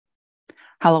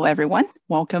Hello, everyone.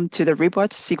 Welcome to the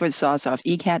Ribbot Secret Sauce of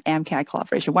ECAD-MCAD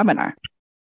Collaboration webinar.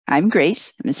 I'm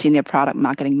Grace. I'm a Senior Product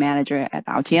Marketing Manager at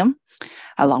Altium.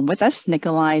 Along with us,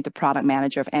 Nikolai, the Product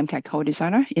Manager of MCAD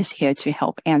CoDesigner, is here to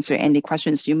help answer any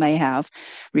questions you may have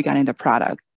regarding the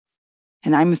product.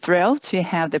 And I'm thrilled to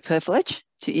have the privilege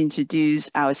to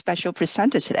introduce our special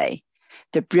presenter today,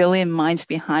 the brilliant minds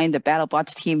behind the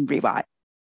BattleBots team, Ribbot.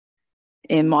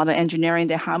 In modern engineering,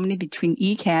 the harmony between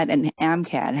ECAD and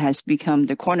MCAD has become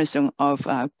the cornerstone of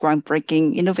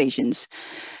groundbreaking innovations.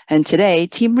 And today,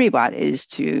 Team Ribbot is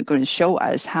going to show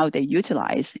us how they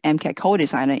utilize MCAD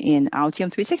CoDesigner in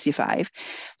Altium 365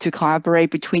 to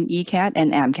collaborate between ECAD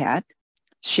and MCAD,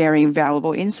 sharing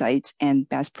valuable insights and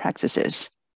best practices.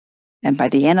 And by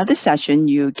the end of the session,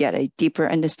 you get a deeper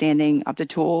understanding of the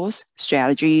tools,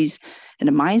 strategies, and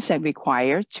the mindset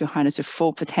required to harness the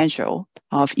full potential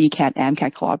of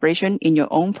ECAD-MCAD collaboration in your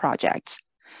own projects.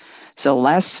 So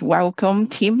let's welcome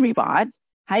Team Ribbot.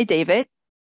 Hi, David.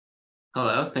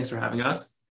 Hello, thanks for having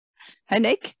us. Hi,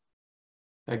 Nick.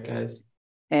 Hi, guys.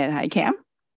 And hi, Cam.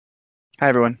 Hi,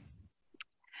 everyone.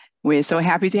 We're so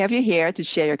happy to have you here to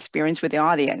share your experience with the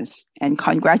audience. And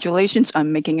congratulations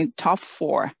on making it top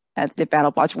 4 at the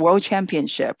BattleBots World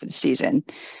Championship this season.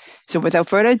 So without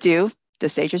further ado, the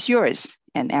stage is yours.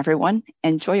 And everyone,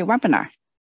 enjoy your webinar.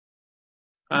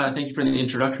 Thank you for the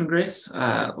introduction, Grace.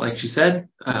 Like she said,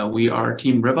 we are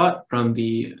Team Ribbot from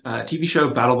the TV show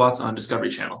BattleBots on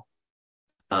Discovery Channel.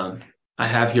 I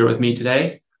have here with me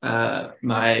today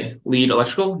my lead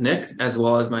electrical, Nick, as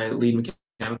well as my lead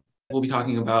mechanical. We'll be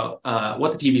talking about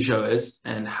what the TV show is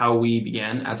and how we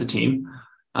began as a team.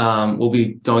 We'll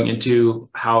be going into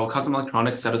how custom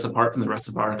electronics set us apart from the rest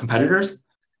of our competitors.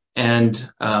 And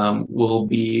we'll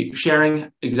be sharing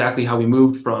exactly how we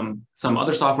moved from some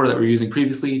other software that we were using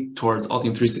previously towards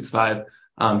Altium 365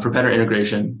 for better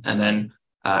integration. And then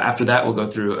after that, we'll go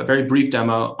through a very brief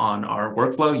demo on our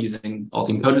workflow using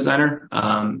Altium CoDesigner.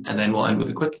 And then we'll end with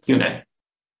a quick Q&A.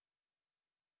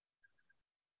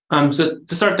 So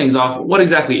to start things off, what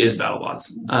exactly is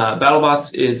BattleBots?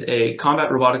 BattleBots is a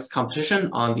combat robotics competition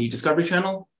on the Discovery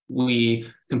Channel. We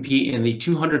compete in the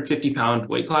 250-pound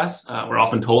weight class. We're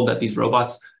often told that these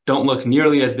robots don't look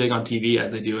nearly as big on TV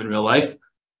as they do in real life.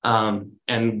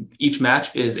 And each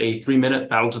match is a 3-minute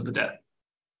battle to the death.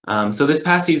 So this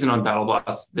past season on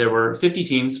BattleBots, there were 50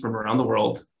 teams from around the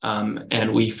world,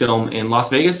 and we film in Las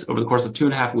Vegas over the course of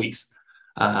 2.5 weeks.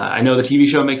 I know the TV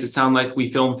show makes it sound like we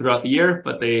film throughout the year,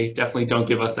 but they definitely don't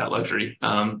give us that luxury.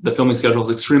 The filming schedule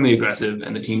is extremely aggressive,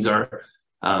 and the teams are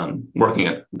working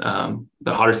at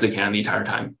the hardest they can the entire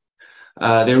time.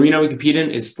 The arena we compete in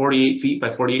is 48 feet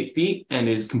by 48 feet and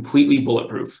is completely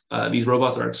bulletproof. These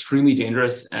robots are extremely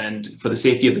dangerous, and for the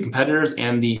safety of the competitors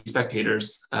and the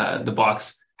spectators, the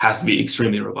box has to be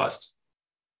extremely robust.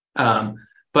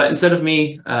 But instead of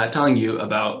me telling you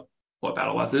about what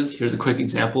BattleBots is, here's a quick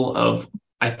example of,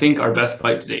 I think, our best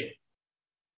fight to date.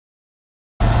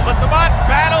 Let the bot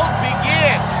battle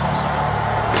begin.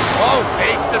 Oh,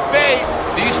 face to face.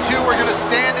 These two are going to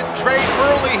stand and trade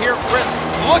early here, Chris.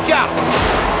 Look out.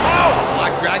 Oh,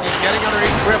 Black Dragon getting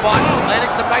underneath Ribbot, landing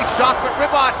some nice shots, but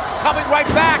Ribbot coming right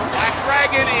back. Black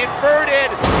Dragon inverted.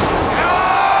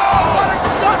 Oh, what a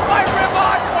shot by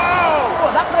Ribbot. Whoa.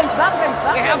 Oh, that range.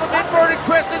 They have him inverted,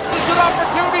 Chris. This is a good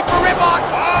opportunity for Ribbot.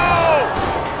 Oh.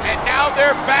 And now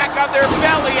they're back on their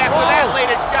belly after that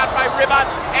latest shot by Ribbot,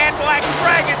 and Black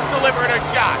Dragon's delivering a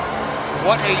shot.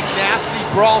 What a nasty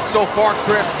brawl so far,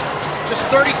 Chris. Just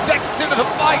 30 seconds into the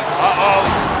fight. Uh-oh.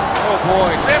 Oh,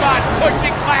 boy. Ribbot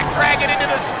pushing Black Dragon into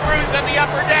the screws on the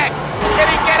upper deck. Can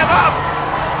he get him up?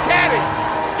 Can he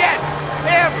get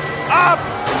him up?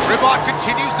 Ribbot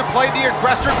continues to play the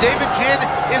aggressor. David Jin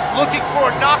is looking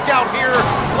for a knockout here.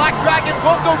 Black Dragon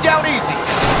won't go down easy.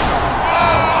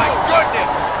 Oh, my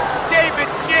goodness. David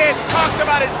Jin talked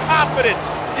about his confidence.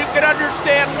 You can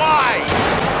understand why.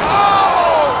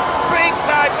 Oh, big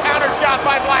time counter shot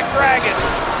by Black Dragon.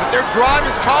 But their drive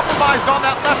is compromised on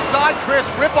that left side, Chris.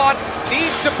 Ribbot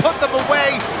needs to put them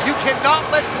away. You cannot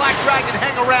let Black Dragon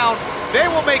hang around. They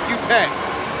will make you pay.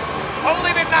 Only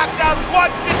been knocked out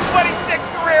once in 26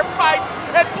 career fights,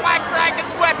 and Black Dragon's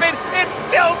weapon is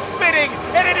still spinning,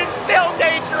 and it is still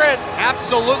dangerous.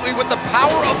 Absolutely, with the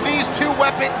power of these two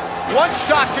weapons, one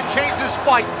shot can change this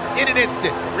fight in an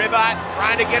instant. Ribbot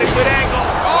trying to get a good angle.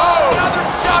 Oh, another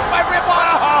shot by Ribbot.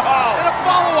 Oh, and a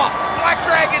follow-up. Black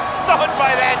Dragon stunned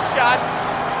by that shot.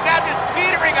 Now just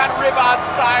teetering on Ribbot's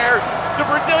tire. The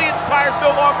Brazilian's tire's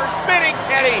no longer spinning,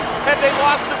 Kenny. Have they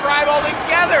lost the drive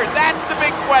altogether? That's the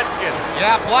big question.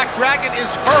 Yeah, Black Dragon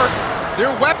is hurt. Their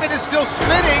weapon is still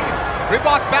spinning.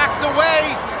 Ribbot backs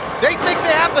away. They think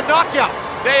they have the knockout.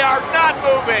 They are not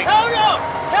moving. Count up!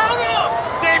 Count up!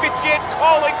 David Jin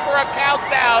calling for a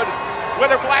countdown.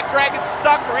 Whether Black Dragon's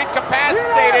stuck or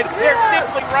incapacitated, they're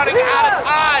simply running out of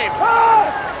time.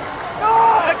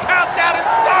 The countdown has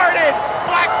started.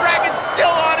 Black Dragon still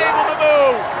unable to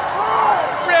move.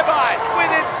 Ribbot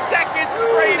with its second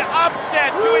straight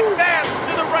upset to advance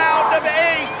to the round of 8.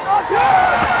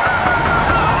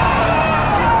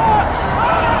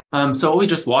 So what we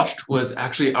just watched was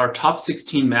actually our top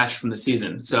 16 match from the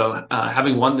season. So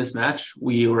having won this match,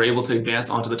 we were able to advance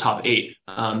onto the top 8.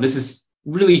 This is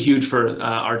really huge for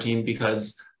our team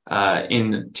because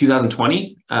in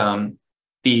 2020,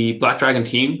 the Black Dragon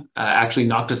team actually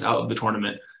knocked us out of the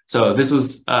tournament. So this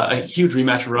was a huge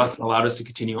rematch for us and allowed us to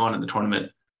continue on in the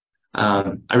tournament.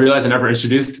 I realized I never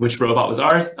introduced which robot was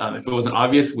ours. If it wasn't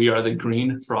obvious, we are the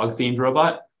green frog-themed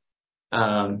robot.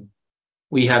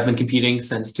 We have been competing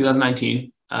since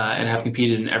 2019 and have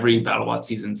competed in every BattleBot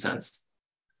season since.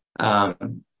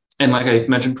 And like I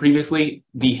mentioned previously,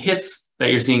 the hits that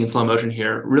you're seeing in slow motion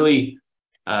here really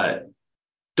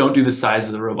don't do the size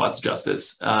of the robots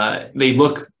justice. They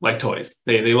look like toys.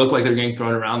 They look like they're getting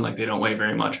thrown around like they don't weigh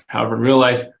very much. However, in real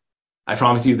life, I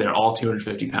promise you, they're all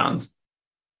 250 pounds.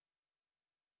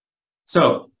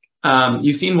 So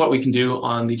you've seen what we can do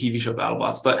on the TV show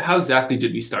BattleBots, but how exactly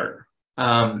did we start?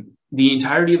 The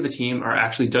entirety of the team are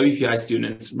actually WPI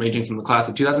students ranging from the class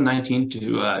of 2019 to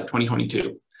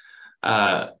 2022.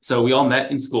 So we all met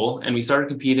in school and we started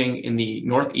competing in the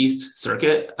Northeast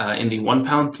circuit in the 1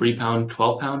 pound, 3 pound,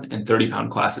 12 pound, and 30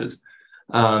 pound classes.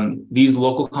 These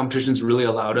local competitions really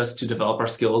allowed us to develop our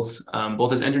skills,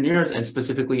 both as engineers and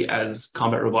specifically as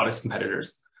combat robotics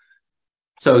competitors.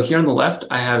 So here on the left,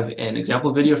 I have an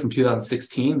example video from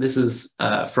 2016. This is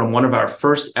from one of our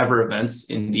first ever events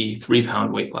in the 3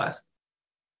 pound weight class.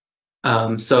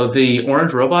 So the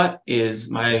orange robot is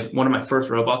one of my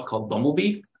first robots called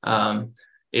Bumblebee.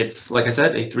 It's, like I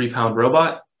said, a 3 pound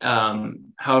robot.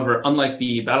 However, unlike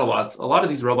the BattleBots, a lot of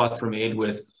these robots were made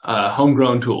with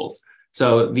homegrown tools.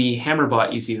 So the hammer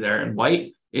bot you see there in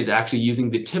white is actually using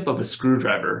the tip of a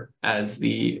screwdriver as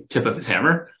the tip of his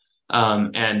hammer.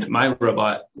 And my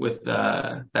robot with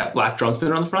that black drum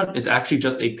spinner on the front is actually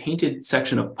just a painted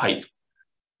section of pipe.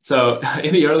 So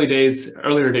in the earlier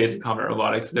days of combat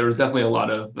robotics, there was definitely a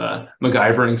lot of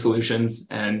MacGyvering solutions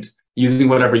and using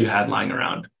whatever you had lying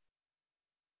around.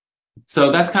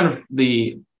 So that's kind of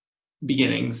the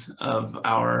beginnings of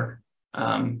our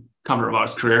combat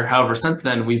robotics career. However, since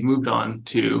then, we've moved on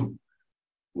to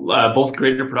both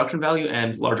greater production value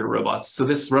and larger robots. So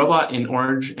this robot in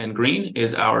orange and green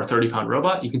is our 30 pound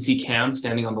robot. You can see Cam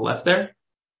standing on the left there.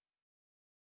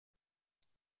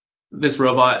 This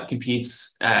robot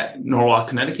competes at Norwalk,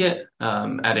 Connecticut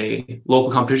at a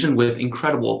local competition with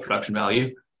incredible production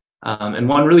value. And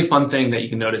one really fun thing that you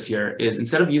can notice here is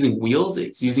instead of using wheels,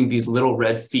 it's using these little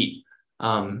red feet.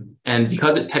 And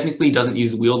because it technically doesn't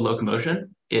use wheeled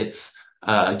locomotion, it's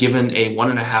given a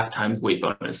 1.5 times weight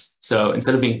bonus. So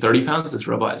instead of being 30 pounds, this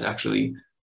robot is actually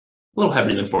a little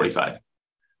heavier than 45.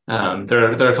 There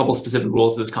are a couple specific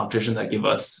rules to this competition that give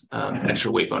us extra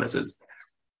weight bonuses.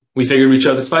 We figured we'd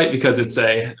show this fight because it's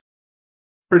a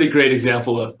pretty great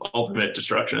example of ultimate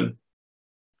destruction.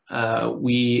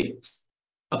 We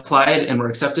applied and were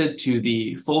accepted to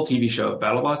the full TV show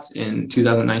BattleBots in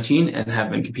 2019 and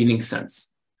have been competing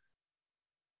since.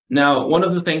 Now, one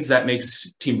of the things that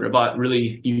makes Team Ribbot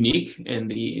really unique in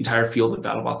the entire field of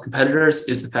BattleBots competitors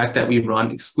is the fact that we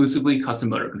run exclusively custom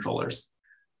motor controllers.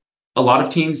 A lot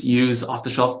of teams use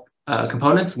off-the-shelf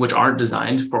components which aren't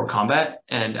designed for combat,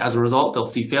 and as a result, they'll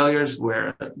see failures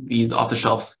where these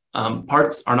off-the-shelf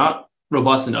parts are not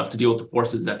robust enough to deal with the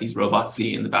forces that these robots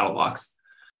see in the battle box.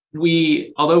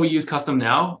 Although we use custom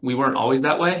now, we weren't always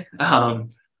that way. I'm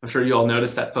sure you all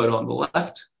noticed that photo on the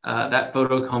left. That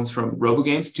photo comes from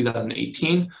RoboGames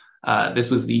 2018.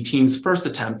 This was the team's first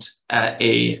attempt at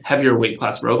a heavier weight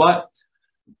class robot.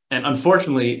 And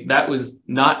unfortunately, that was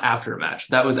not after a match.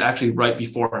 That was actually right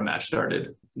before a match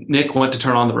started. Nick went to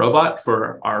turn on the robot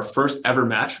for our first ever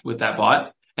match with that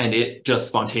bot, and it just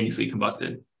spontaneously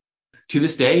combusted. To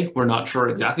this day, we're not sure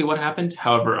exactly what happened.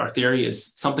 However, our theory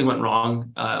is something went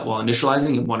wrong while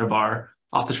initializing in one of our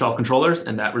off-the-shelf controllers,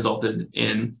 and that resulted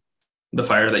in the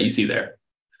fire that you see there.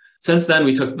 Since then,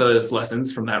 we took those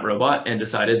lessons from that robot and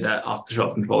decided that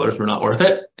off-the-shelf controllers were not worth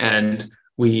it, and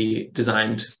we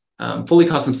designed fully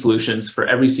custom solutions for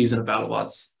every season of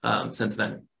BattleBots since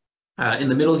then. In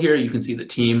the middle here, you can see the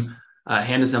team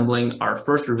hand assembling our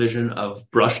first revision of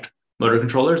brushed motor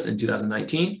controllers in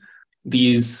 2019.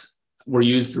 These were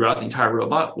used throughout the entire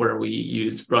robot, where we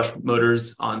used brushed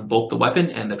motors on both the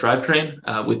weapon and the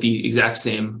drivetrain with the exact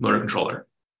same motor controller.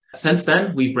 Since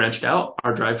then, we've branched out.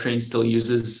 Our drivetrain still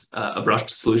uses a brushed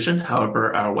solution.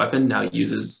 However, our weapon now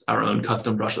uses our own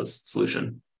custom brushless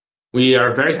solution. We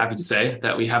are very happy to say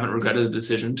that we haven't regretted the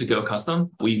decision to go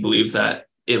custom. We believe that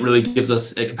it really gives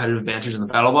us a competitive advantage in the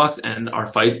battle box, and our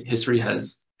fight history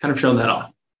has kind of shown that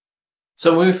off.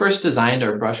 So when we first designed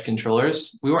our brush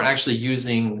controllers, we weren't actually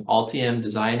using Altium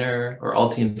Designer or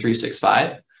Altium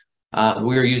 365.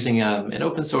 We were using an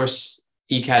open source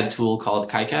ECAD tool called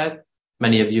KiCad.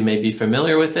 Many of you may be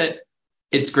familiar with it.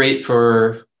 It's great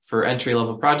for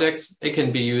entry-level projects. It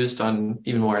can be used on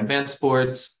even more advanced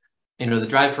boards. The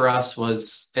drive for us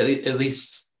was, at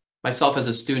least myself as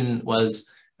a student, it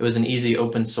was an easy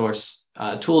open source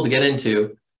tool to get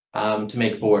into to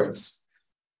make boards.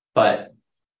 But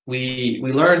we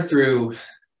learned through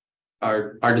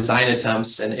our design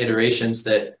attempts and iterations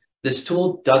that this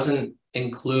tool doesn't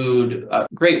include a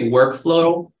great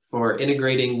workflow for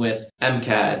integrating with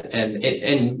MCAD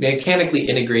and mechanically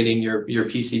integrating your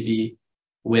PCB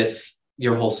with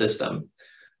your whole system.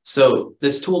 So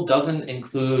this tool doesn't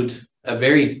include a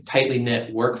very tightly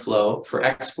knit workflow for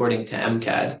exporting to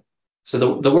MCAD.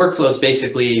 So the workflow is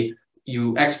basically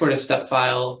you export a step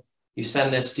file, you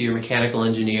send this to your mechanical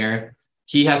engineer,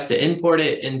 he has to import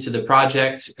it into the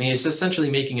project, and he's essentially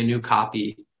making a new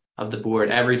copy of the board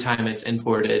every time it's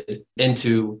imported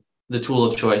into the tool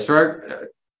of choice. For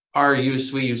our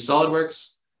use, we use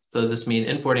SOLIDWORKS. So this means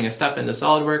importing a step into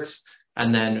SOLIDWORKS,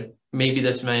 and then maybe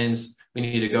this means we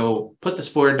need to go put this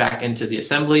board back into the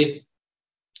assembly.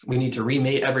 We need to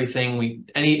remate everything.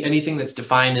 Anything that's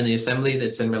defined in the assembly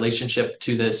that's in relationship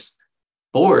to this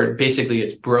board, basically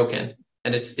it's broken.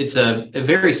 And it's a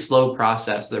very slow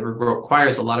process that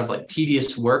requires a lot of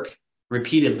tedious work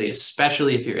repeatedly,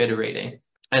 especially if you're iterating.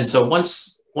 And so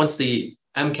once the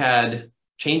MCAD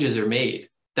changes are made,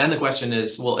 then the question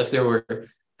is, well, if there were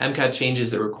MCAD changes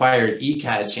that required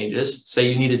ECAD changes,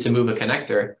 say you needed to move a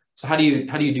connector, so how do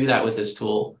you do that with this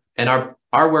tool? And our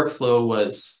workflow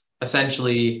was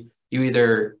essentially you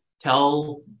either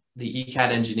tell the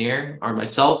ECAD engineer or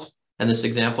myself in this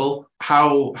example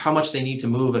how much they need to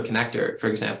move a connector, for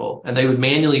example, and they would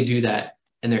manually do that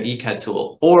in their ECAD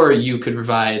tool. Or you could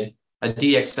provide a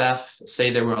DXF, say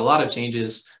there were a lot of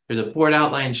changes, there's a board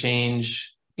outline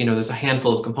change, there's a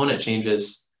handful of component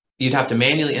changes. You'd have to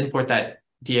manually import that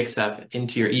DXF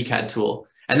into your ECAD tool.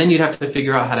 And then you'd have to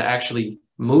figure out how to actually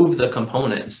move the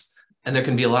components. And there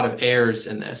can be a lot of errors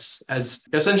in this, as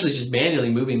essentially just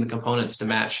manually moving the components to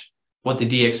match what the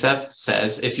DXF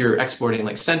says. If you're exporting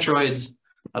centroids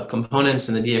of components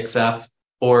in the DXF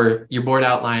or your board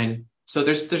outline. So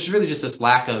there's really just this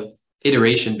lack of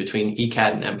iteration between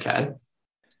ECAD and MCAD.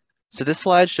 So this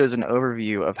slide shows an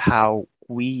overview of how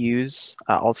we use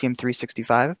Altium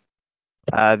 365.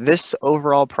 This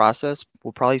overall process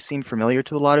will probably seem familiar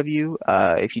to a lot of you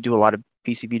if you do a lot of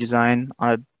PCB design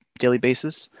on a daily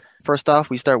basis. First off,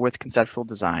 we start with conceptual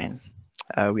design.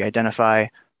 We identify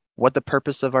what the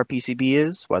purpose of our PCB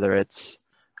is, whether it's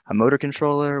a motor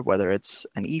controller, whether it's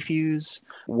an eFuse.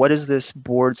 What is this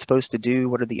board supposed to do?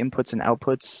 What are the inputs and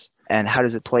outputs? And how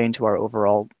does it play into our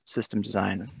overall system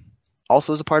design?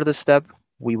 Also, as a part of this step,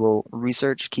 we will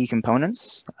research key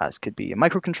components. This could be a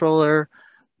microcontroller,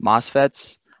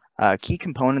 MOSFETs, key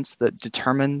components that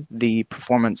determine the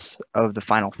performance of the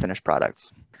final finished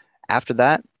product. After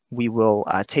that, we will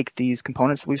take these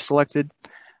components that we've selected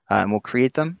and we'll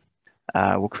create them.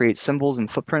 We'll create symbols and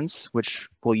footprints, which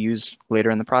we'll use later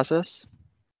in the process.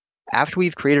 After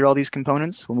we've created all these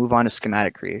components, we'll move on to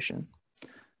schematic creation.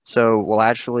 So we'll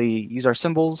actually use our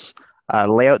symbols,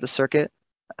 lay out the circuit,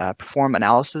 perform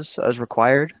analysis as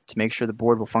required to make sure the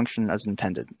board will function as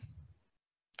intended.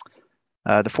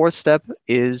 The fourth step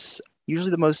is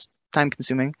usually the most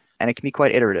time-consuming, and it can be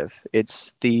quite iterative.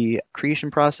 It's the creation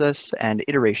process and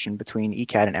iteration between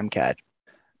ECAD and MCAD.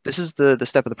 This is the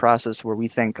step of the process where we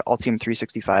think Altium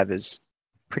 365 is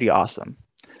pretty awesome.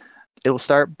 It'll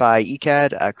start by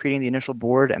ECAD creating the initial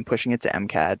board and pushing it to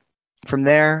MCAD. From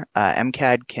there,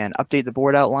 MCAD can update the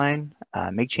board outline,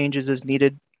 make changes as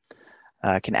needed,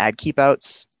 can add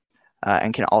keepouts,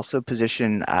 and can also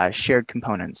position shared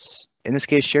components. In this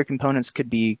case, shared components could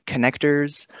be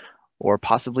connectors or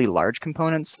possibly large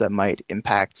components that might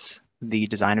impact the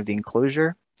design of the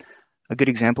enclosure. A good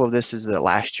example of this is that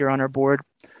last year on our board,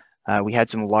 we had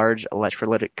some large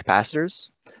electrolytic capacitors,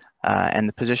 and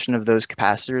the position of those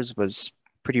capacitors was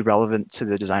pretty relevant to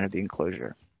the design of the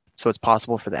enclosure. So it's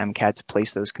possible for the MCAD to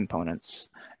place those components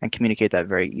and communicate that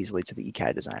very easily to the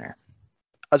ECAD designer.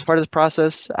 As part of this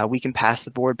process, we can pass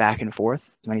the board back and forth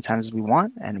as many times as we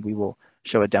want, and we will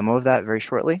show a demo of that very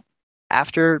shortly.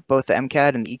 After both the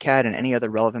MCAD and ECAD and any other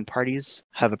relevant parties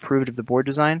have approved of the board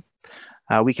design,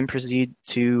 we can proceed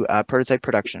to prototype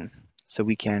production. So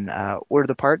we can order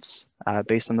the parts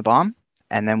based on the BOM,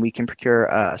 and then we can procure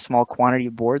a small quantity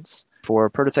of boards for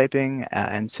prototyping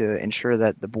and to ensure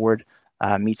that the board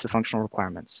meets the functional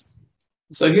requirements.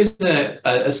 So here's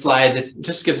a slide that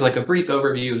just gives like a brief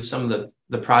overview of some of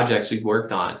the projects we've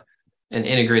worked on and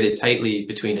integrated tightly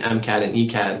between MCAD and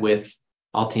ECAD with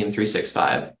Altium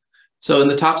 365. So in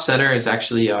the top center is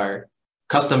actually our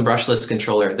custom brushless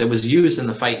controller that was used in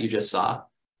the fight you just saw.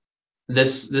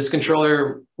 This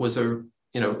controller was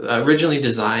originally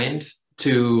designed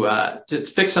to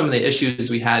fix some of the issues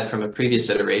we had from a previous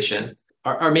iteration.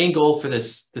 Our main goal for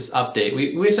this update,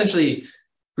 we essentially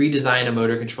redesign a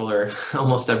motor controller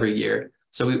almost every year.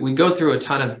 So we go through a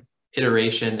ton of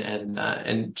iteration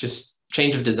and just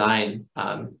change of design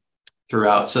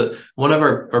throughout. So one of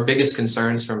our biggest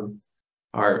concerns from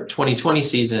our 2020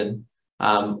 season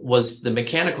was the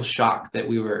mechanical shock that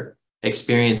we were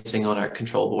experiencing on our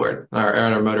control board,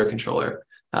 on our motor controller.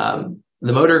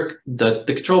 The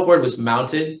control board was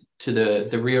mounted to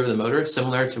the rear of the motor,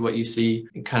 similar to what you see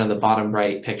in kind of the bottom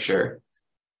right picture.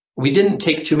 We didn't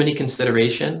take too many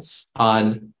considerations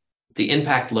on the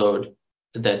impact load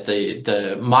that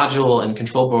the module and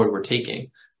control board were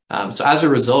taking. So as a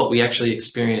result, we actually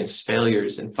experienced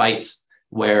failures in fights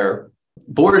where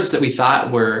boards that we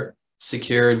thought were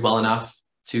secured well enough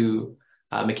to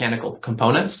mechanical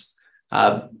components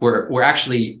were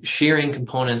actually shearing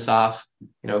components off.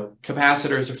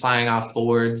 Capacitors are flying off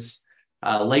boards,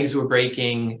 legs were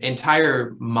breaking,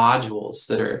 entire modules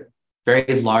that are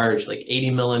very large, like 80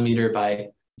 millimeter by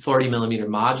 40 millimeter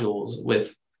modules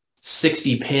with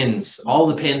 60 pins. All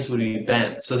the pins would be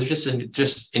bent. So there's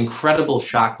just incredible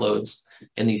shock loads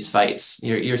in these fights.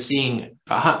 You're seeing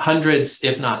hundreds,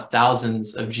 if not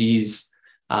thousands of Gs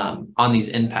on these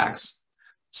impacts.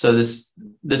 So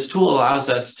this tool allows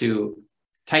us to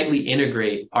tightly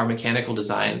integrate our mechanical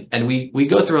design. And we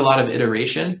go through a lot of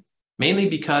iteration, mainly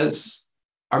because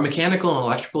our mechanical and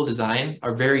electrical design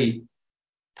are very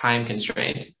time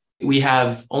constrained. We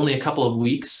have only a couple of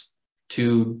weeks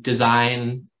to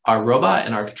design our robot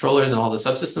and our controllers and all the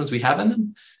subsystems we have in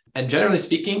them. And generally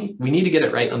speaking, we need to get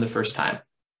it right on the first time.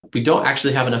 We don't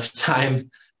actually have enough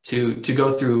time to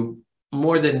go through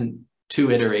more than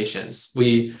 2 iterations.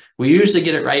 We usually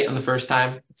get it right on the first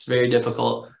time. It's very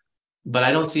difficult, but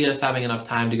I don't see us having enough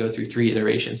time to go through 3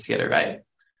 iterations to get it right.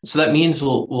 So that means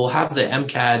we'll have the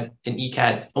MCAD and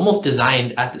ECAD almost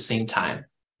designed at the same time.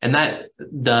 And that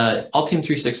the Altium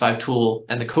 365 tool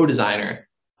and the CoDesigner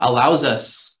allows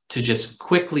us to just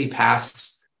quickly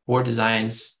pass board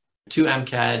designs to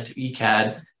MCAD, to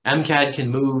ECAD. MCAD can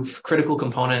move critical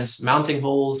components, mounting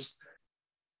holes,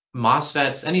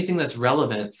 MOSFETs, anything that's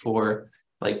relevant for,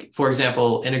 like, for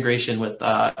example, integration with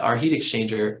our heat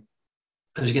exchanger.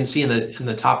 As you can see in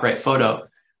the top right photo,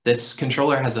 this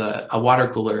controller has a water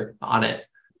cooler on it.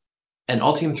 And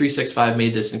Altium 365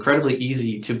 made this incredibly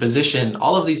easy to position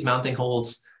all of these mounting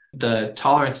holes, the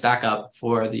tolerance stack up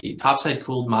for the topside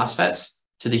cooled MOSFETs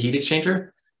to the heat exchanger.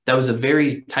 That was a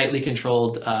very tightly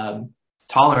controlled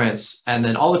tolerance. And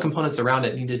then all the components around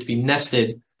it needed to be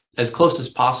nested as close as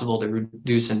possible to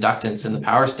reduce inductance in the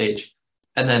power stage.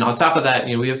 And then on top of that,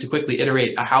 we have to quickly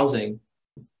iterate a housing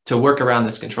to work around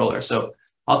this controller. So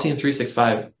Altium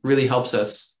 365 really helps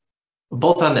us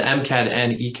both on the MCAD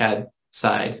and ECAD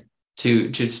side to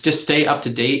just stay up to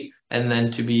date, and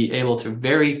then to be able to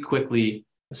very quickly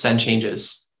send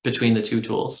changes between the 2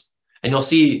 tools. And you'll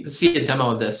see a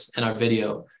demo of this in our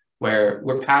video where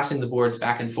we're passing the boards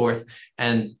back and forth,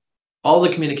 and all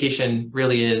the communication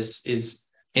really is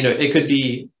it could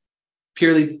be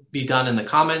purely be done in the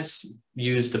comments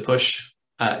used to push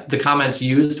the comments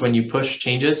used when you push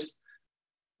changes,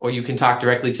 or you can talk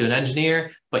directly to an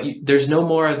engineer, but there's no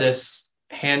more of this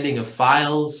handing of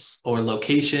files or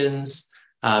locations,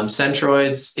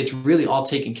 centroids. It's really all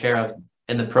taken care of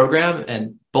in the program,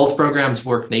 and both programs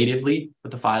work natively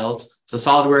with the files. So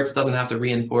SOLIDWORKS doesn't have to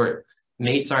re-import,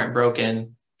 mates aren't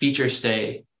broken, features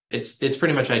stay. It's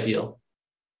pretty much ideal.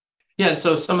 Yeah, and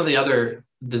so some of the other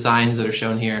designs that are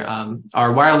shown here,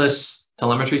 our wireless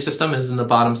telemetry system is in the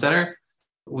bottom center.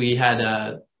 We had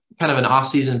a kind of an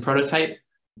off-season prototype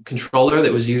controller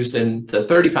that was used in the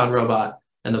 30-pound robot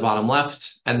in the bottom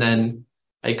left. And then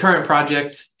a current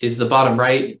project is the bottom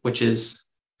right, which is,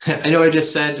 I know I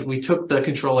just said we took the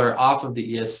controller off of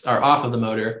the off of the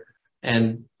motor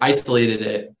and isolated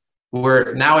it.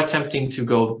 We're now attempting to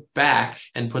go back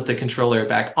and put the controller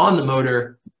back on the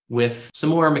motor with some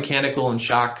more mechanical and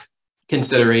shock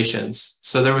considerations.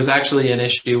 So there was actually an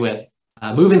issue with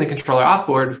moving the controller off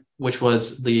board, which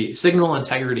was the signal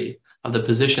integrity of the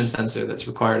position sensor that's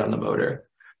required on the motor.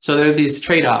 So there are these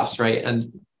trade-offs, right?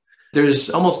 And there's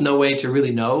almost no way to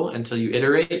really know until you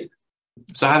iterate.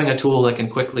 So having a tool that can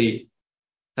quickly,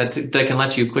 that can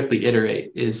let you quickly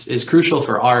iterate is crucial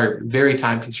for our very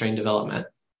time-constrained development.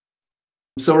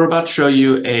 So we're about to show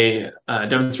you a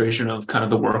demonstration of kind of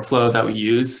the workflow that we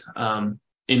use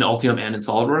in Altium and in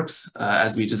SOLIDWORKS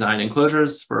as we design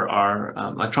enclosures for our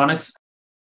electronics.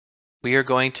 We are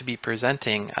going to be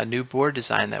presenting a new board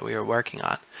design that we are working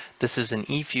on. This is an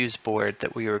eFuse board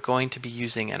that we are going to be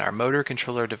using in our motor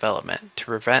controller development to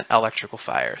prevent electrical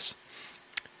fires.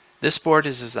 This board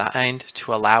is designed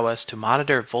to allow us to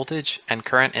monitor voltage and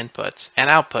current inputs and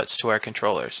outputs to our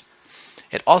controllers.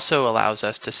 It also allows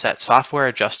us to set software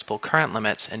adjustable current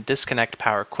limits and disconnect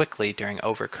power quickly during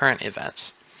overcurrent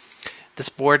events. This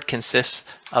board consists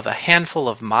of a handful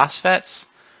of MOSFETs,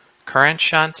 current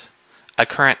shunt, a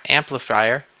current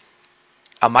amplifier,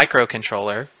 a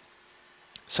microcontroller,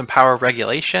 some power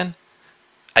regulation,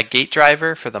 a gate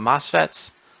driver for the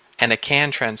MOSFETs, and a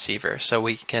CAN transceiver so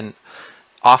we can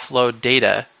offload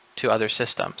data to other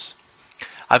systems.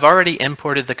 I've already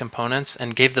imported the components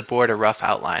and gave the board a rough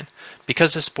outline.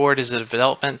 Because this board is a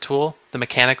development tool, the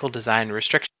mechanical design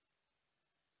restrictions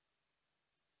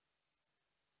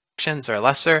are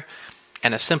lesser,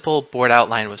 and a simple board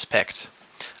outline was picked.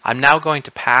 I'm now going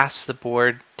to pass the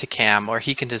board to Cam, where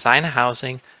he can design a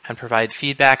housing and provide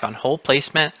feedback on hole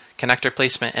placement, connector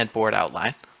placement, and board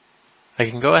outline. I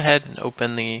can go ahead and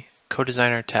open the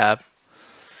CoDesigner tab,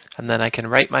 and then I can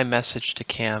write my message to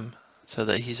Cam so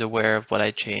that he's aware of what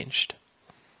I changed.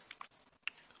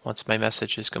 Once my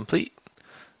message is complete,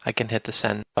 I can hit the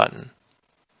send button.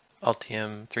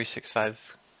 Altium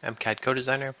 365 MCAD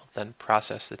CoDesigner will then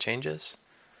process the changes,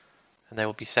 and they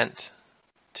will be sent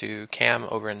to Cam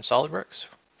over in SOLIDWORKS.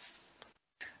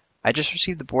 I just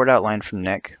received the board outline from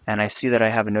Nick, and I see that I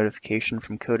have a notification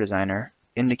from CoDesigner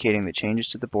indicating that changes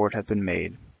to the board have been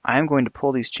made. I am going to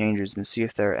pull these changes and see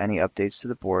if there are any updates to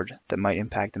the board that might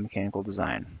impact the mechanical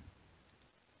design.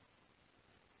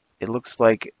 It looks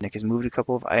like Nick has moved a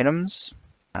couple of items.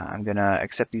 I'm going to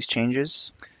accept these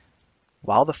changes.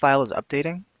 While the file is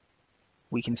updating,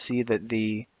 we can see that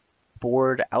the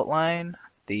board outline,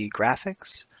 the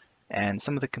graphics, and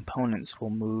some of the components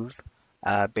will move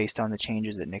based on the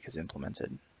changes that Nick has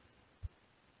implemented.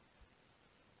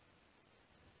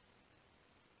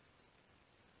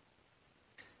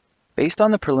 Based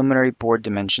on the preliminary board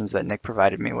dimensions that Nick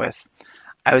provided me with,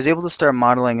 I was able to start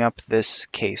modeling up this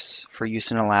case for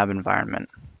use in a lab environment.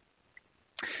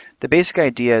 The basic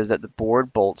idea is that the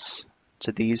board bolts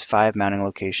to these 5 mounting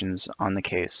locations on the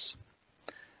case.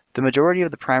 The majority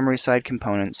of the primary side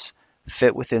components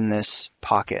fit within this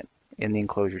pocket in the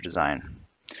enclosure design.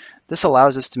 This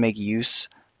allows us to make use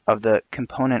of the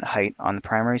component height on the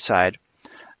primary side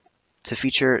to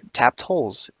feature tapped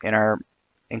holes in our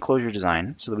enclosure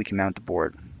design so that we can mount the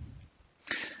board.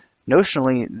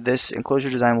 Notionally, this enclosure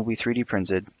design will be 3D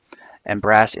printed and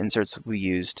brass inserts will be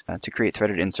used to create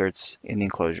threaded inserts in the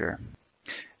enclosure.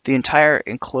 The entire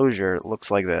enclosure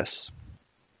looks like this.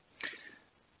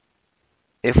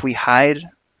 If we hide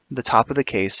the top of the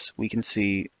case, we can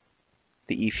see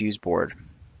the eFuse board.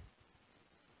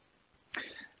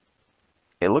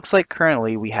 It looks like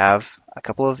currently we have a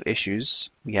couple of issues.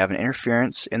 We have an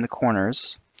interference in the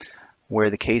corners where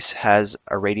the case has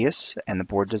a radius and the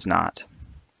board does not.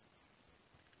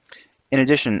 In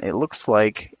addition, it looks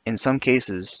like in some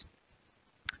cases,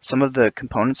 some of the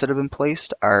components that have been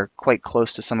placed are quite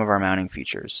close to some of our mounting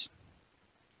features.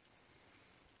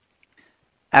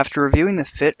 After reviewing the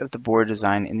fit of the board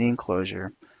design in the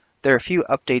enclosure, there are a few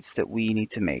updates that we need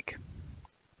to make.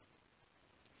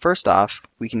 First off,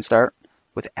 we can start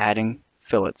with adding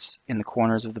fillets in the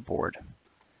corners of the board.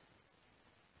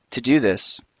 To do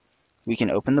this, we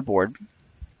can open the board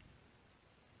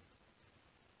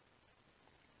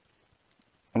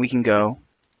and we can go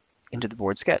into the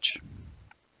board sketch.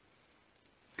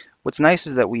 What's nice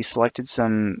is that we selected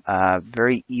some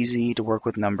very easy to work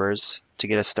with numbers to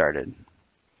get us started.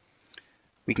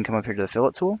 We can come up here to the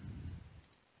fillet tool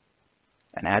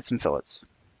and add some fillets.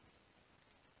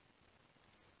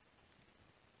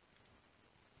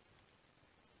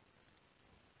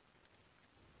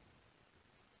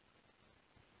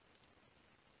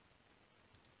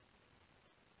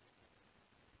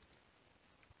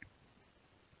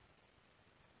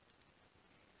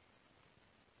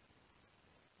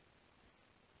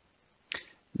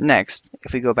 Next,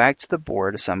 if we go back to the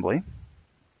board assembly,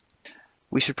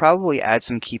 we should probably add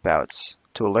some keepouts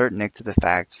to alert Nick to the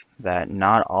fact that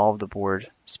not all of the board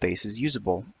space is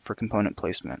usable for component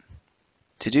placement.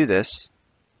 To do this,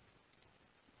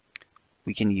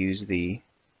 we can use the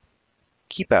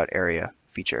keep out area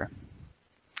feature.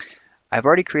 I've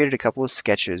already created a couple of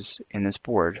sketches in this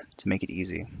board to make it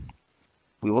easy.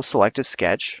 We will select a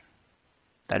sketch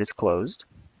that is closed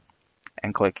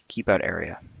and click Keep Out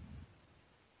Area.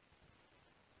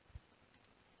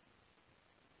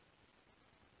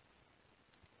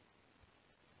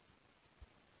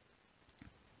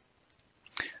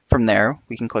 From there,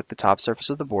 we can click the top surface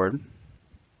of the board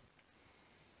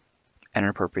and an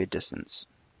appropriate distance.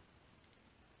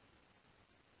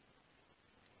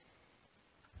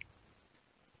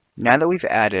 Now that we've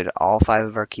added all 5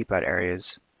 of our keep out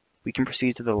areas, we can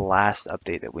proceed to the last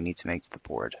update that we need to make to the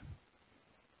board.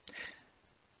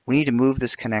 We need to move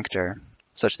this connector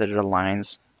such that it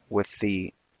aligns with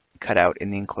the cutout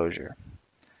in the enclosure.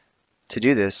 To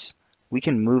do this, we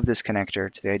can move this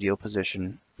connector to the ideal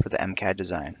position for the MCAD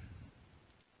design.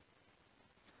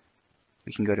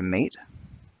 We can go to Mate.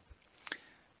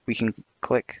 We can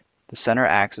click the center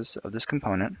axis of this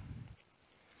component,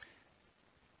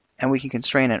 and we can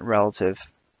constrain it relative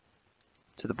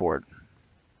to the board.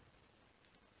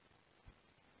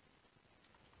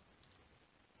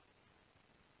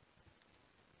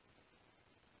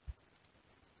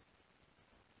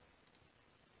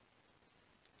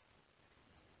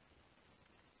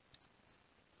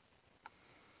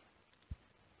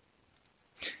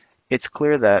 It's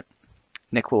clear that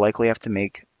Nick will likely have to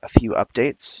make a few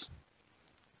updates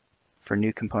for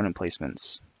new component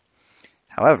placements.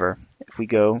 However, if we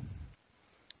go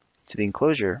to the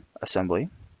enclosure assembly,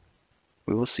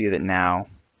 we will see that now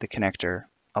the connector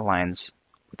aligns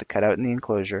with the cutout in the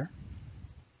enclosure.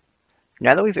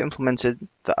 Now that we've implemented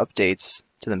the updates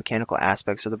to the mechanical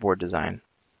aspects of the board design,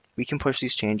 we can push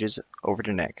these changes over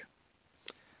to Nick.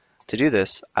 To do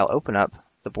this, I'll open up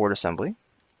the board assembly.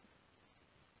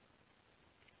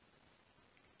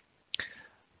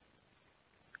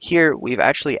 Here, we've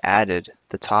actually added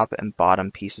the top and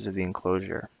bottom pieces of the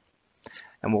enclosure,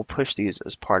 and we'll push these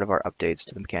as part of our updates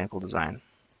to the mechanical design.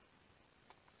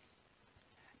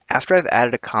 After I've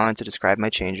added a comment to describe my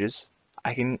changes,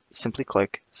 I can simply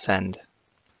click Send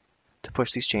to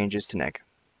push these changes to Nick.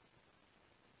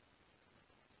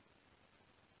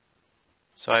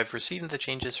 So I've received the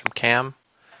changes from Cam.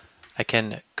 I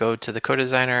can go to the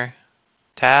CoDesigner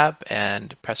tab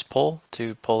and press Pull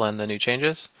to pull in the new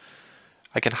changes.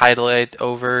 I can highlight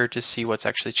over to see what's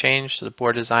actually changed. So the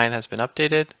board design has been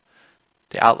updated.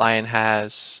 The outline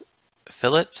has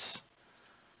fillets.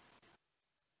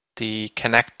 The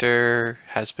connector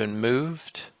has been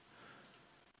moved.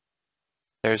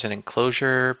 There's an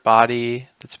enclosure body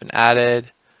that's been added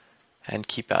and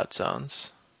keep out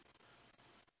zones.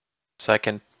 So I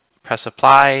can press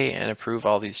apply and approve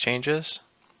all these changes.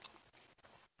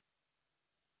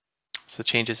 So the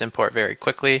changes import very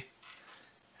quickly.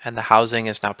 And the housing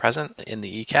is now present in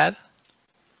the ECAD.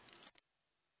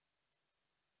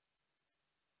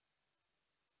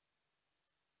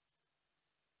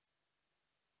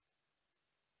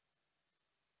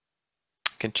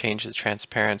 I can change the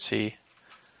transparency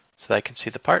so that I can see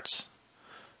the parts.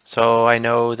 So I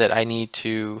know that I need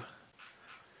to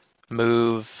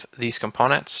move these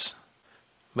components,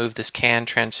 move this CAN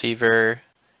transceiver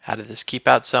out of this keep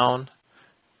out zone.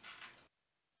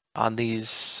 On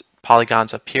these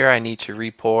polygons up here, I need to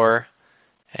re-pour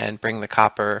and bring the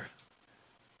copper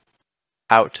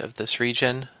out of this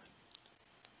region.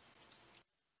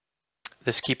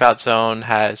 This keep out zone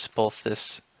has both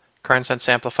this current sense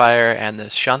amplifier and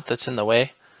this shunt that's in the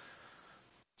way.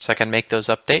 So I can make those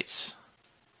updates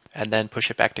and then push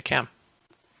it back to Cam.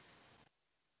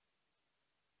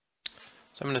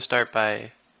 So I'm going to start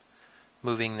by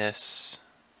moving this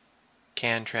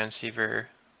CAN transceiver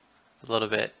a little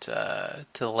bit to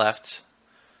the left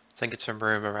so I can get some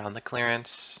room around the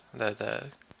clearance, the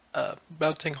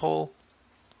mounting hole,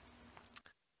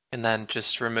 and then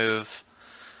just remove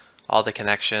all the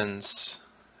connections,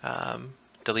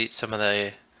 delete some of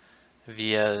the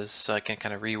vias so I can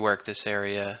kind of rework this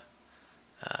area.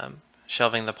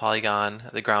 Shelving the polygon,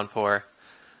 the ground pour,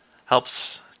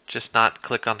 helps just not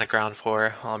click on the ground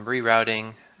pour while I'm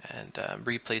rerouting and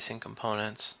replacing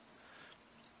components.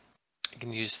 I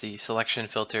can use the selection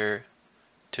filter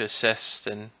to assist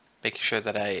in making sure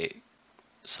that I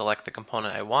select the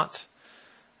component I want.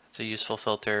 It's a useful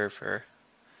filter for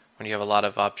when you have a lot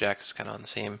of objects kind of on the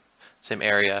same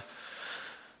area.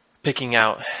 Picking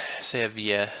out, say, a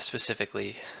via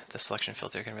specifically, the selection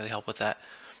filter can really help with that.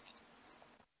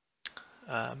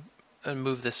 And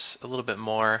move this a little bit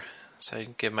more so I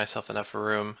can give myself enough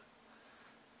room.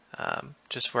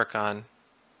 Just work on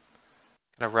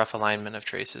a rough alignment of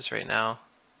traces right now.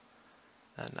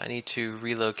 And I need to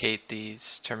relocate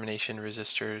these termination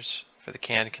resistors for the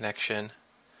CAN connection.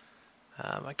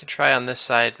 I can try on this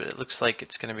side, but it looks like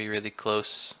it's going to be really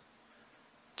close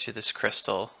to this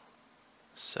crystal.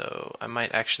 So I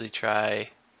might actually try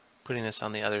putting this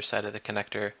on the other side of the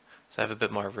connector, so I have a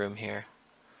bit more room here.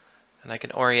 And I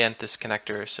can orient this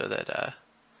connector so that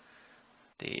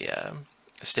the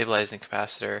stabilizing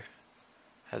capacitor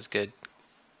has good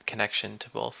connection to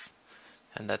both,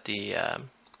 and that the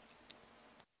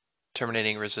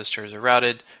terminating resistors are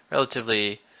routed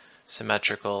relatively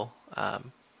symmetrical.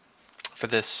 For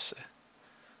this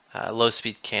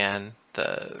low-speed CAN,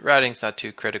 the routing's not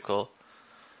too critical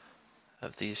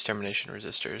of these termination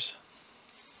resistors.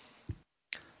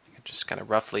 I can just kind of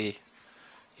roughly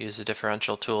use the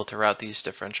differential tool to route these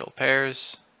differential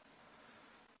pairs,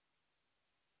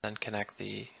 then connect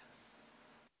the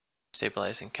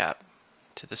stabilizing cap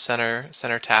to the center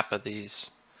tap of these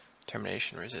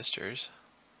termination resistors.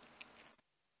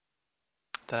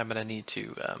 Then I'm going to need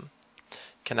to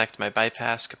connect my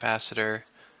bypass capacitor,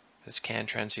 this CAN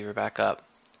transceiver back up,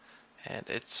 and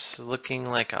it's looking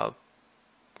like I'll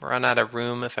run out of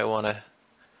room if I want to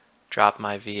drop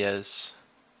my vias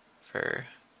for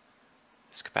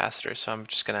this capacitor, so I'm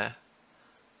just going to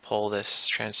pull this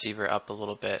transceiver up a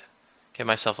little bit, give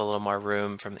myself a little more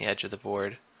room from the edge of the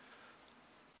board.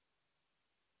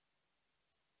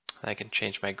 I can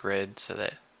change my grid so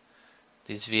that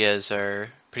these vias are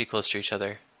pretty close to each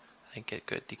other. I think get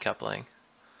good decoupling.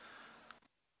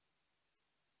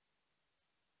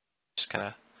 Just kind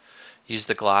of use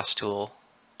the gloss tool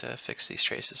to fix these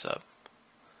traces up.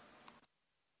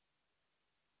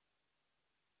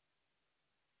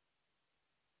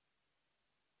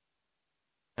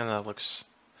 And that looks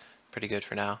pretty good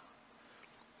for now.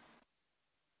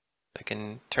 I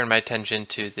can turn my attention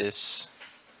to this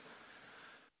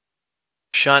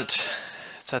shunt.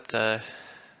 It's at the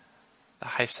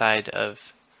high side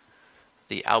of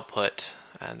the output,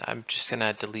 and I'm just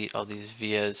gonna delete all these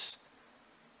vias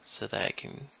so that I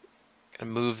can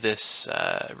move this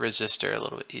resistor a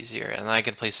little bit easier, and then I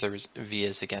can place the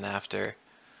vias again after.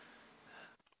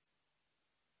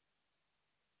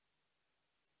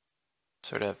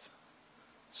 Sort of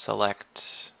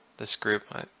select this group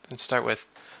and start with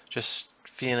just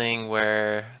feeling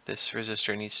where this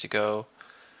resistor needs to go.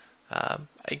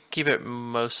 I keep it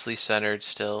mostly centered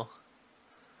still.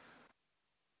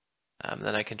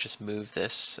 Then I can just move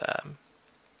this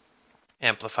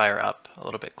amplifier up a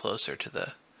little bit closer to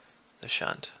the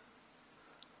shunt.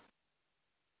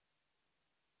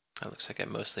 That looks like I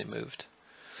mostly moved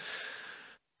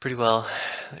pretty well.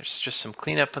 There's just some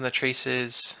cleanup on the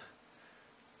traces,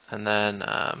 and then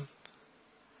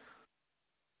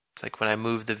it's like when I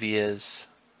move the vias,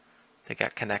 they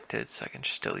got connected, so I can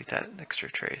just delete that extra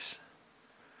trace.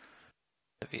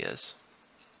 The vias.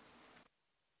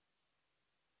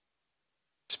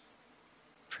 It's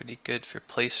pretty good for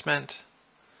placement.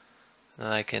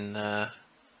 Then I can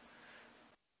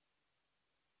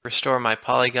restore my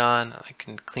polygon. I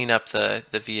can clean up the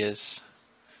vias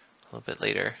a little bit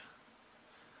later.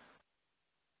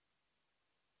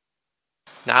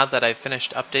 Now that I've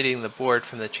finished updating the board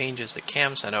from the changes that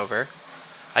Cam sent over,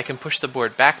 I can push the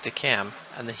board back to Cam,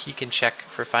 and then he can check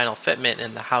for final fitment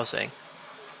in the housing,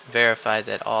 verify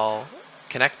that all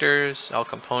connectors, all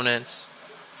components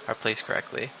are placed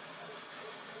correctly.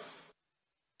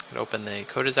 I can open the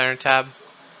CoDesigner tab,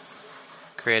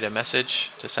 create a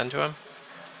message to send to him,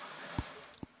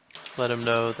 let him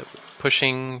know that we're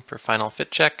pushing for final fit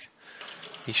check.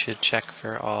 He should check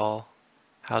for all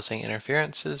housing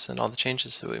interferences and all the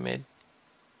changes that we made.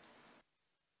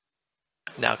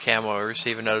 Now Cam will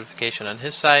receive a notification on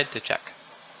his side to check.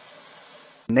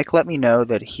 Nick let me know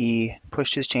that he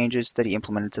pushed his changes that he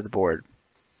implemented to the board.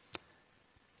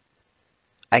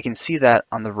 I can see that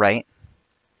on the right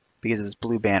because of this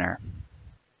blue banner.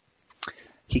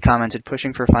 He commented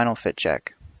pushing for final fit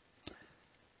check.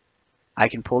 I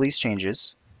can pull these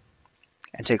changes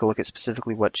and take a look at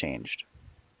specifically what changed.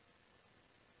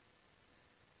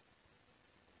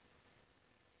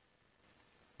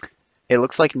 It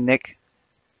looks like Nick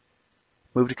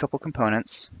moved a couple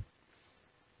components,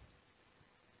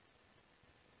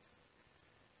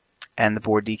 and the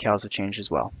board decals have changed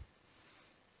as well.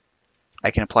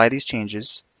 I can apply these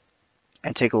changes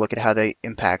and take a look at how they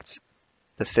impact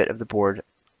the fit of the board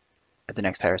at the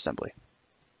next higher assembly.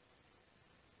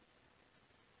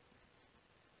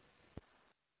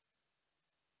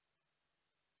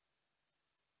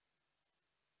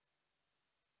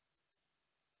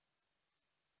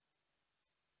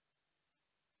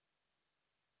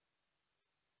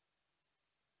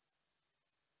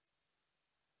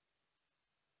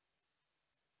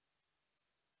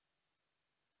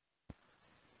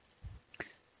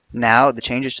 Now the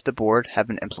changes to the board have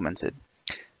been implemented.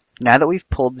 Now that we've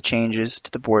pulled the changes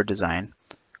to the board design,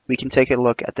 we can take a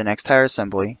look at the next higher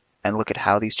assembly and look at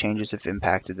how these changes have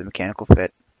impacted the mechanical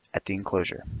fit at the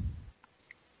enclosure.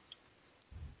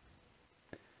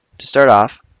 To start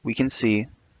off, we can see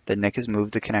that Nick has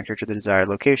moved the connector to the desired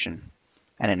location,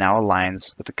 and it now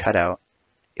aligns with the cutout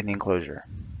in the enclosure.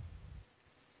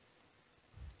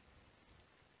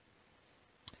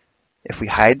 If we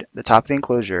hide the top of the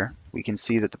enclosure, we can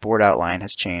see that the board outline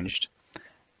has changed,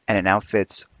 and it now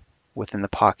fits within the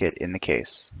pocket in the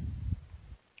case.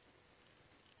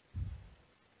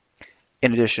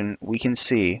 In addition, we can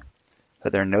see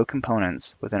that there are no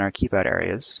components within our keep out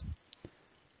areas,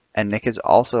 and Nick has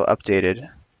also updated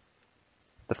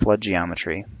the flood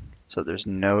geometry so there's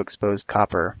no exposed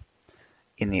copper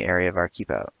in the area of our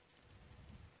keep out.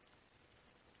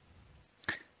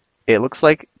 It looks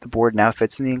like the board now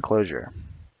fits in the enclosure.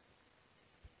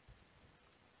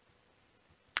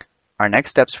 Our next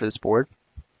steps for this board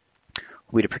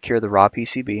will be to procure the raw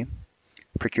PCB,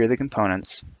 procure the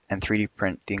components, and 3D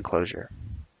print the enclosure.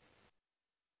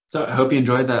 So I hope you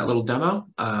enjoyed that little demo.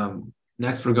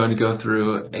 Next, we're going to go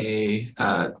through a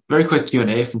very quick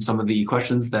Q&A from some of the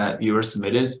questions that viewers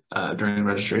submitted during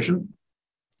registration.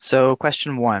 So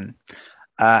question 1,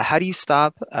 how do you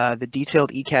stop the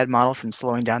detailed ECAD model from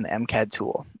slowing down the MCAD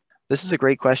tool? This is a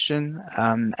great question,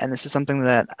 and this is something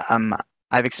that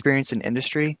I've experienced in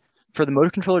industry. For the motor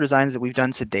controller designs that we've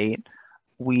done to date,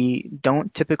 we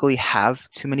don't typically have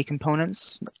too many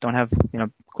components, don't have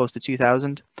close to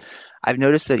 2,000. I've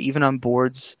noticed that even on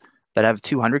boards that have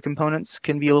 200 components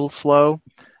can be a little slow.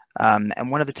 And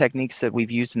one of the techniques that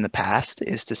we've used in the past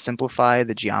is to simplify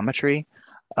the geometry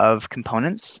of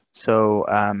components. So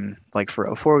like for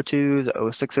 0402s,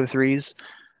 0603s,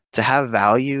 to have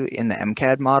value in the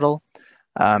MCAD model,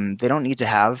 they don't need to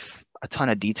have a ton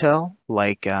of detail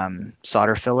like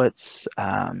solder fillets,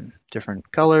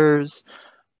 different colors,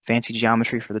 fancy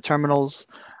geometry for the terminals,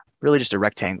 really just a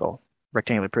rectangular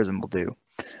prism will do.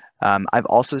 I've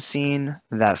also seen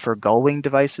that for gull wing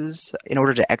devices, in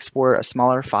order to export a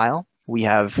smaller file, we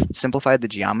have simplified the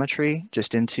geometry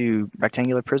just into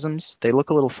rectangular prisms. They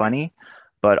look a little funny,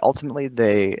 but ultimately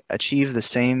they achieve the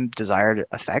same desired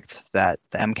effect that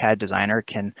the MCAD designer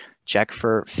can check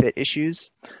for fit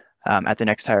issues at the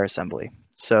next higher assembly.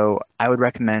 So I would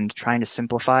recommend trying to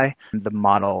simplify the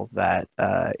model that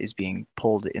is being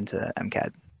pulled into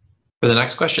MCAD. For the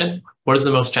next question, what is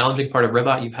the most challenging part of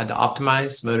Ribbot you've had to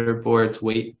optimize? Motor boards,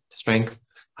 weight, strength.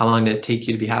 How long did it take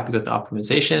you to be happy with the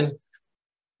optimization?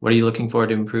 What are you looking for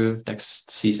to improve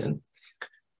next season?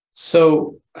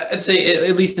 So I'd say,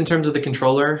 at least in terms of the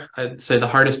controller, I'd say the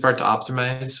hardest part to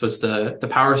optimize was the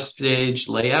power stage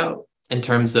layout in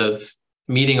terms of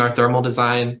meeting our thermal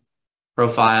design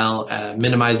profile,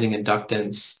 minimizing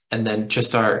inductance, and then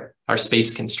just our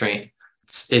space constraint.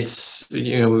 It's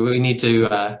we need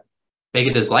to make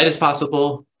it as light as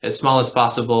possible, as small as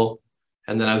possible,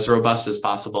 and then as robust as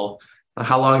possible.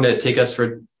 How long did it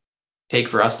take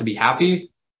for us to be happy?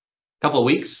 A couple of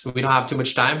weeks. We don't have too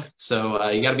much time, so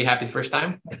you got to be happy the first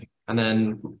time. And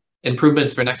then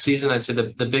improvements for next season. I'd say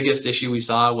the biggest issue we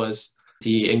saw was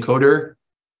the encoder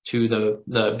to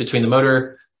the between the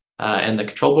motor and the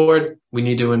control board. We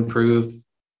need to improve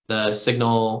the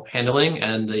signal handling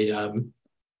and the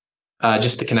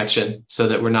just the connection so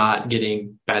that we're not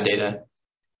getting bad data.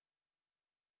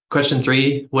 Question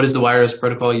 3, what is the wireless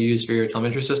protocol you use for your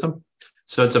telemetry system?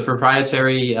 So it's a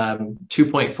proprietary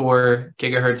 2.4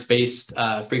 gigahertz based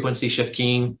frequency shift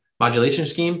keying modulation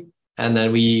scheme. And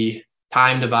then we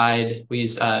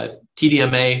use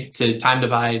TDMA to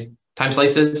time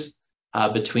slices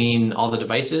between all the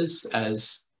devices,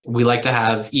 as we like to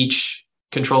have each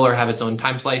controller have its own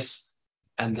time slice,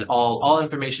 and then all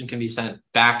information can be sent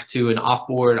back to an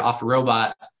off-board,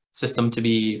 off-robot system to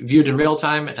be viewed in real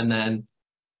time and then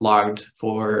logged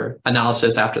for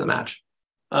analysis after the match.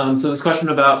 So this question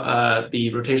about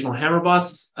the rotational hammer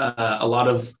bots, a lot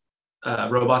of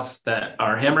robots that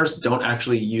are hammers don't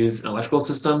actually use an electrical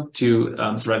system to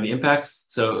survive the impacts.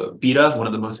 So Beta, one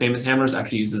of the most famous hammers,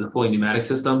 actually uses a fully pneumatic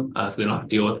system, so they don't have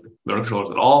to deal with motor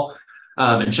controllers at all.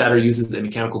 And Shatter uses a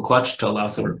mechanical clutch to allow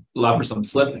for some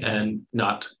slip and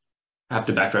not have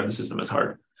to backdrive the system as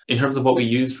hard. In terms of what we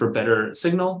use for better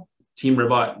signal, Team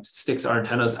Ribbot sticks our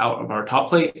antennas out of our top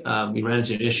plate. We ran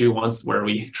into an issue once where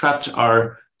we trapped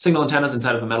our signal antennas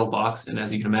inside of a metal box, and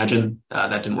as you can imagine,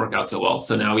 that didn't work out so well.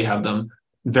 So now we have them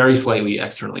very slightly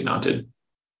externally mounted.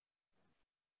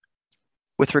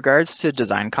 With regards to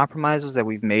design compromises that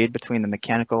we've made between the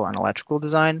mechanical and electrical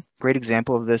design, a great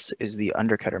example of this is the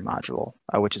undercutter module,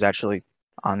 which is actually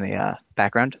on the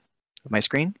background of my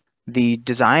screen. The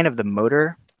design of the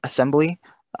motor assembly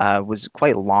was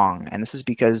quite long, and this is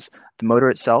because the motor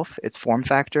itself, its form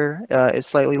factor, is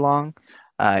slightly long.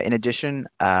 In addition,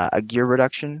 a gear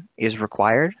reduction is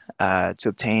required to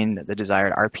obtain the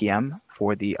desired RPM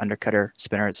for the undercutter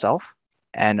spinner itself.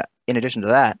 And in addition to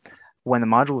that, when the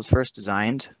module was first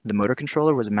designed, the motor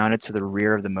controller was mounted to the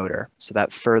rear of the motor, so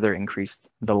that further increased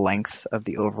the length of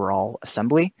the overall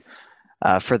assembly.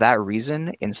 For that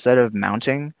reason, instead of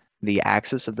mounting the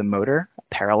axis of the motor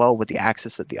parallel with the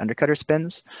axis that the undercutter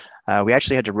spins, we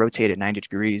actually had to rotate it 90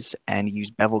 degrees and use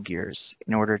bevel gears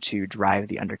in order to drive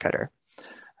the undercutter.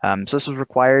 So this was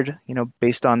required,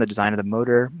 based on the design of the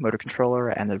motor controller,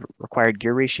 and the required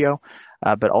gear ratio,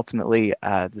 but ultimately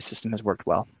the system has worked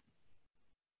well.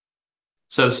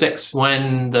 So 6,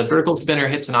 when the vertical spinner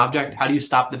hits an object, how do you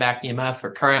stop the back EMF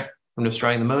or current from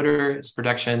destroying the motor? Its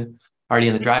protection already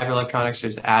in the driver electronics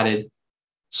is added.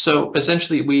 So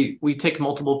essentially, we take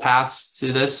multiple paths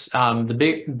to this.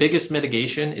 The biggest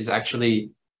mitigation is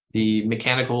actually the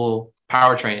mechanical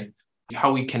powertrain,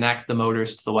 how we connect the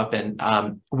motors to the weapon.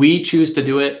 We choose to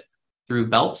do it through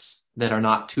belts that are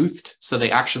not toothed, so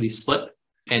they actually slip,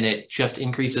 and it just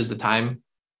increases the time.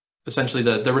 Essentially,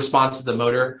 the response that the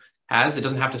motor has, it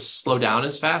doesn't have to slow down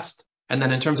as fast. And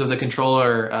then in terms of the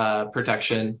controller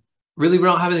protection, really we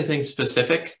don't have anything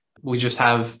specific. We just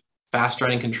have fast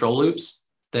running control loops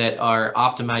that are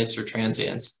optimized for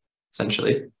transients,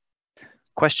 essentially.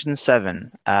 Question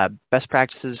 7, best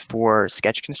practices for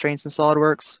sketch constraints in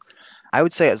SOLIDWORKS. I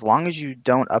would say as long as you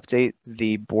don't update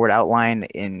the board outline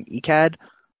in ECAD,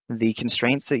 the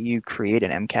constraints that you create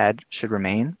in MCAD should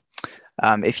remain.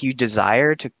 If you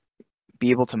desire to be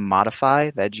able to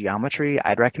modify that geometry,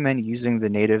 I'd recommend using the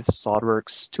native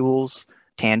SOLIDWORKS tools,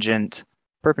 tangent,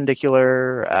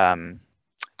 perpendicular,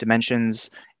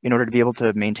 dimensions, in order to be able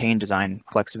to maintain design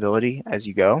flexibility as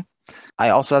you go. I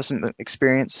also have some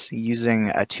experience using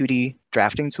a 2D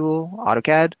drafting tool,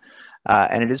 AutoCAD,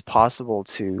 and it is possible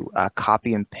to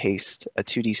copy and paste a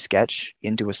 2D sketch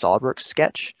into a SOLIDWORKS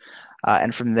sketch.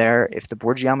 And from there, if the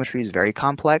board geometry is very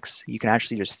complex, you can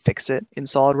actually just fix it in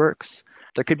SOLIDWORKS.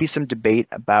 There could be some debate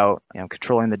about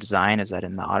controlling the design, is that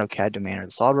in the AutoCAD domain or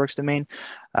the SOLIDWORKS domain?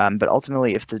 But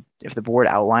ultimately, if the board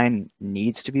outline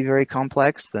needs to be very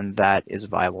complex, then that is a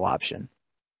viable option.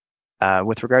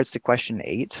 With regards to question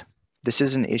 8, this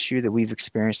is an issue that we've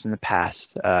experienced in the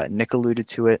past. Nick alluded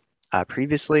to it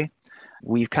previously.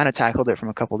 We've kind of tackled it from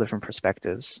a couple different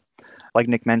perspectives. Like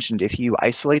Nick mentioned, if you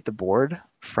isolate the board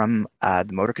from the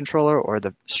motor controller or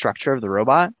the structure of the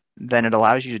robot, then it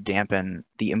allows you to dampen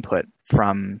the input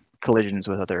from collisions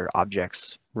with other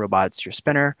objects, robots, your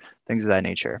spinner, things of that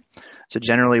nature. So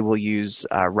generally we'll use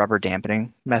rubber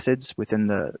dampening methods within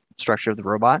the structure of the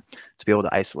robot to be able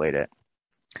to isolate it.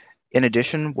 In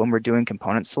addition, when we're doing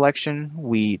component selection,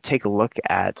 we take a look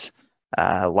at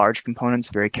large components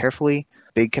very carefully.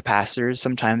 Big capacitors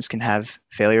sometimes can have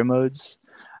failure modes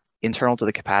internal to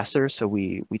the capacitor, so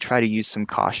we try to use some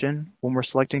caution when we're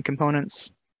selecting components.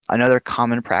 Another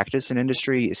common practice in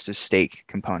industry is to stake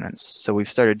components. So we've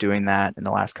started doing that in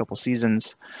the last couple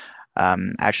seasons.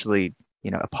 Actually,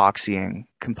 epoxying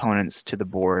components to the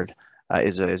board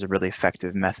is a really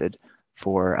effective method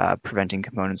for preventing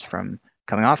components from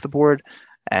coming off the board.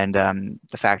 And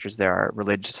the factors there are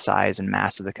related to size and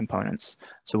mass of the components.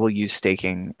 So we'll use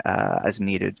staking as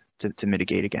needed to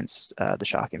mitigate against the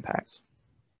shock impacts.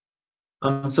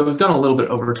 So we've gone a little bit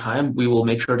over time. We will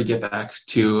make sure to get back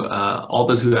to all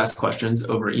those who asked questions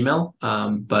over email.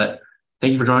 But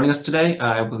thank you for joining us today.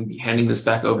 I will be handing this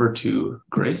back over to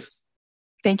Grace.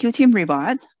 Thank you, Team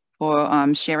Ribbot,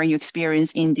 for sharing your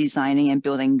experience in designing and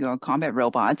building your combat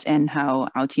robots and how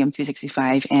Altium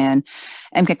 365 and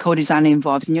MCAD CoDesigner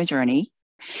involves in your journey.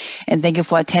 And thank you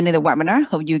for attending the webinar.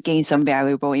 Hope you gained some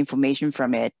valuable information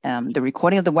from it. The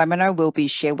recording of the webinar will be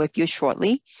shared with you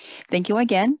shortly. Thank you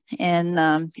again,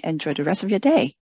 and enjoy the rest of your day.